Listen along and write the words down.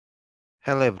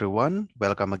Hello everyone,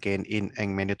 welcome again in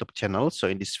Eng-Man YouTube channel. So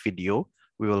in this video,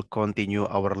 we will continue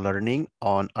our learning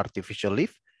on artificial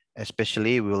lift.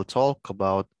 Especially, we will talk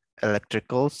about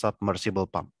electrical submersible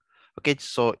pump. Okay,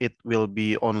 so it will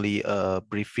be only a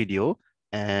brief video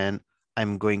and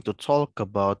I'm going to talk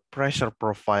about pressure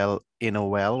profile in a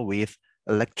well with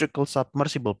electrical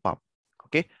submersible pump.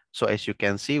 Okay, so as you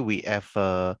can see, we have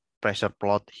a pressure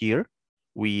plot here.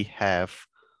 We have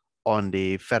on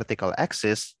the vertical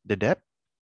axis, the depth,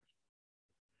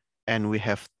 and we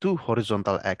have two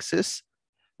horizontal axes.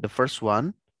 The first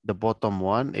one, the bottom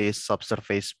one, is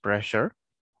subsurface pressure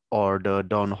or the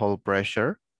downhole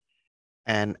pressure.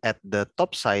 And at the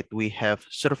top side, we have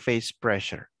surface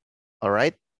pressure. All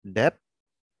right, depth,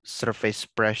 surface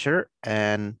pressure,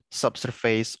 and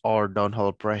subsurface or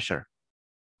downhole pressure.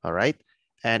 All right,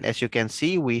 and as you can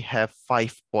see, we have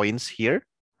 5 points here.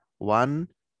 1,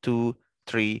 2,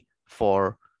 3,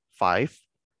 4, 5.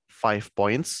 5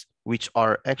 points, which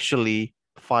are actually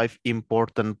 5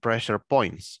 important pressure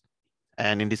points.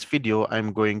 And in this video,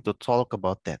 I'm going to talk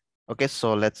about that. Okay,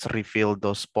 so let's reveal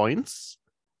those points.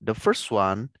 The first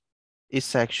one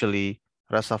is actually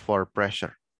reservoir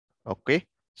pressure. Okay,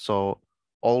 so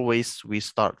always we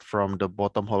start from the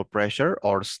bottom hole pressure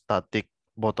or static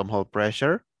bottom hole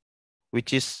pressure,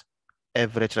 which is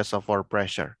average reservoir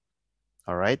pressure.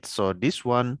 All right, so this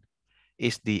one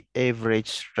is the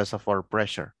average reservoir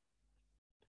pressure.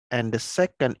 And the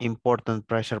second important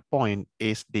pressure point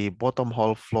is the bottom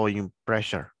hole flowing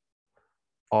pressure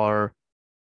or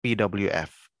PWF,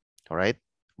 all right?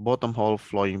 Bottom hole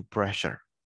flowing pressure.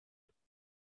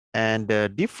 And the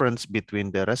difference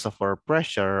between the reservoir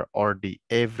pressure or the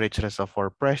average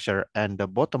reservoir pressure and the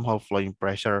bottom hole flowing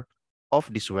pressure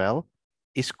of this well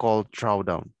is called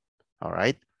drawdown, all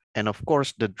right? And of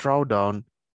course, the drawdown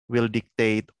will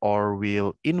dictate or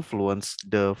will influence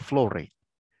the flow rate.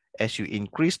 As you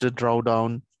increase the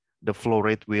drawdown, the flow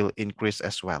rate will increase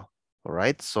as well. All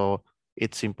right, so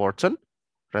it's important.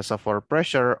 Reservoir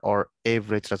pressure or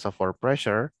average reservoir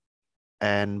pressure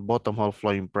and bottom hole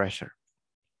flowing pressure.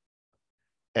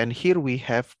 And here we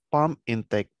have pump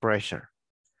intake pressure.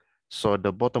 So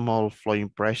the bottom hole flowing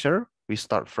pressure, we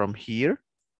start from here.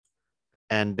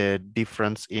 And the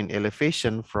difference in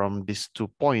elevation from these 2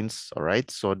 points, all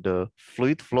right? So the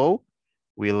fluid flow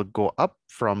will go up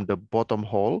from the bottom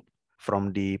hole,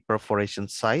 from the perforation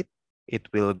site. It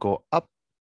will go up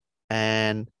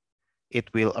and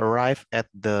it will arrive at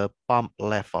the pump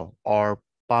level or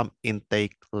pump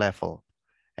intake level.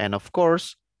 And of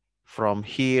course, from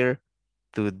here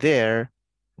to there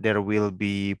will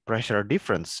be pressure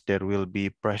difference. There will be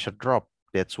pressure drop.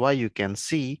 That's why you can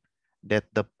see that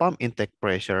the pump intake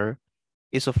pressure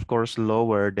is of course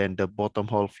lower than the bottom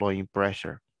hole flowing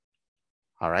pressure.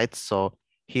 All right, so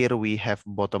here we have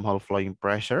bottom hole flowing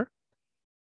pressure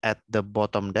at the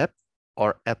bottom depth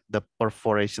or at the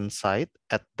perforation site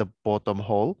at the bottom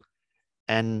hole,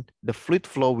 and the fluid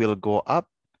flow will go up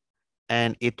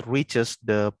and it reaches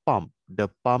the pump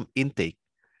intake,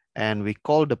 and we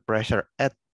call the pressure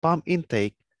at pump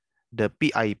intake the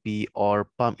PIP or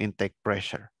pump intake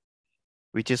pressure,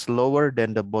 which is lower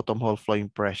than the bottom hole flowing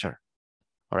pressure.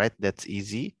 All right, that's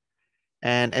easy.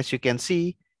 And as you can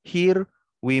see here,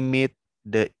 we meet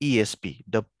the ESP,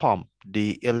 the pump,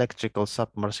 the electrical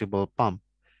submersible pump.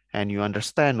 And you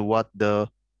understand what the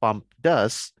pump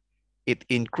does. It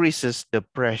increases the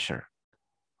pressure,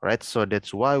 right? So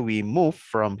that's why we move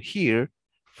from here,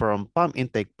 from pump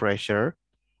intake pressure,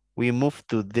 we move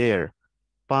to there,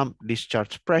 pump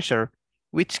discharge pressure,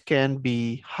 which can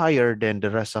be higher than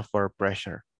the reservoir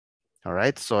pressure. All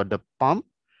right, so the pump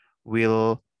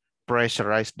will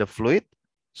pressurize the fluid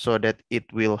so that it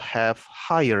will have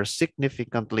higher,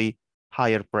 significantly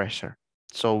higher pressure.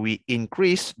 So we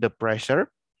increase the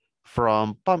pressure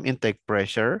from pump intake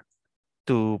pressure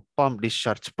to pump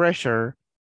discharge pressure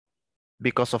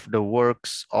because of the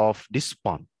works of this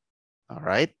pump. All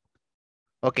right.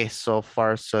 Okay, so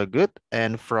far so good.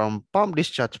 And from pump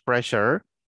discharge pressure,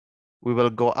 we will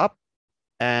go up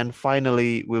and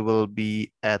finally we will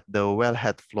be at the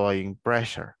wellhead flowing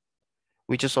pressure,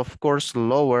 which is of course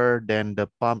lower than the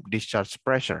pump discharge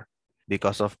pressure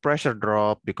because of pressure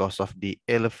drop, because of the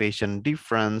elevation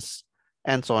difference,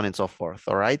 and so on and so forth.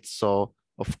 All right, so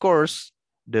of course,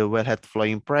 the wellhead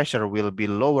flowing pressure will be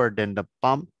lower than the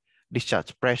pump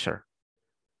discharge pressure,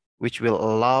 which will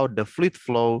allow the fluid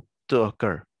flow to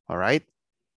occur. All right,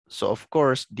 so of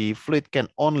course, the fluid can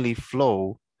only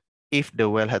flow if the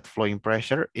wellhead flowing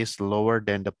pressure is lower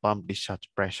than the pump discharge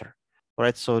pressure. All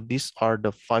right, so these are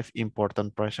the 5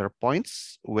 important pressure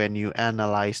points when you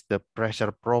analyze the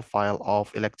pressure profile of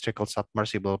electrical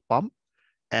submersible pump.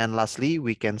 And lastly,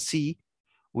 we can see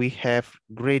we have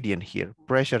gradient here,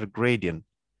 pressure gradient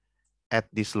at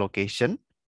this location,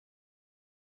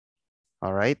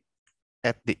 all right,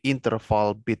 at the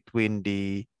interval between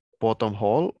the bottom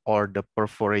hole or the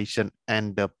perforation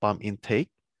and the pump intake,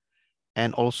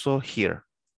 and also here,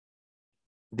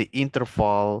 the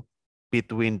interval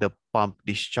between the pump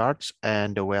discharge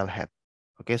and the wellhead.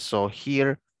 Okay, so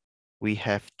here we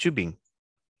have tubing,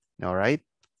 all right?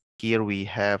 Here we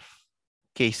have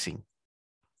casing.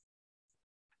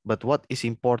 But what is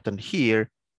important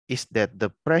here is that the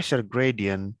pressure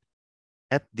gradient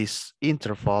at this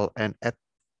interval and at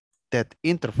that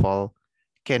interval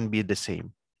can be the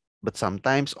same. But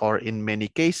sometimes, or in many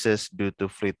cases, due to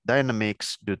fluid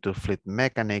dynamics, due to fluid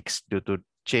mechanics, due to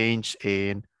change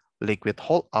in liquid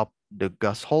hold up, the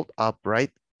gas hold up,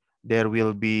 right? There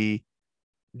will be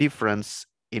difference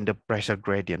in the pressure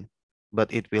gradient,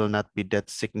 but it will not be that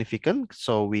significant.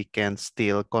 So we can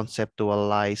still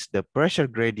conceptualize the pressure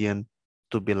gradient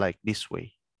to be like this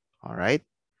way. All right.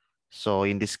 So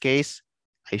in this case,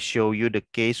 I show you the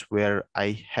case where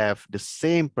I have the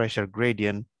same pressure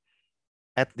gradient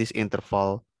at this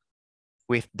interval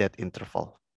with that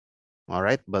interval. All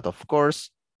right. But of course,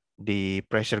 the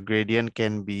pressure gradient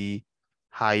can be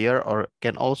higher or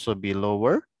can also be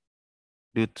lower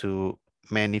due to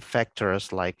many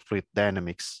factors like fluid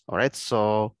dynamics. All right,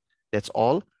 so that's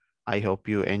all. I hope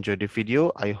you enjoyed the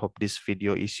video. I hope this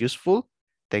video is useful.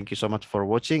 Thank you so much for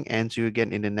watching and see you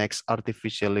again in the next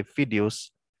artificial lift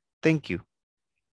videos. Thank you.